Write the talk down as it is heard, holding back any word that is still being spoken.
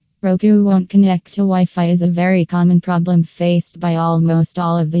Roku won't connect to Wi-Fi is a very common problem faced by almost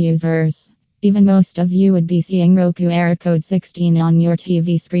all of the users. Even most of you would be seeing Roku error code 16 on your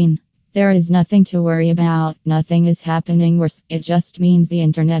TV screen. There is nothing to worry about, nothing is happening worse, it just means the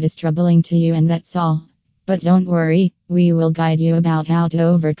internet is troubling to you and that's all. But don't worry, we will guide you about how to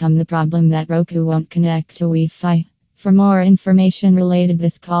overcome the problem that Roku won't connect to Wi-Fi. For more information related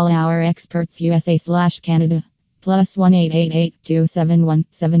this call our experts USA/Canada. +1 888 271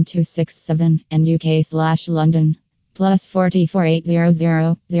 7267 and UK/London. +44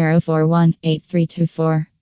 800 041 8324.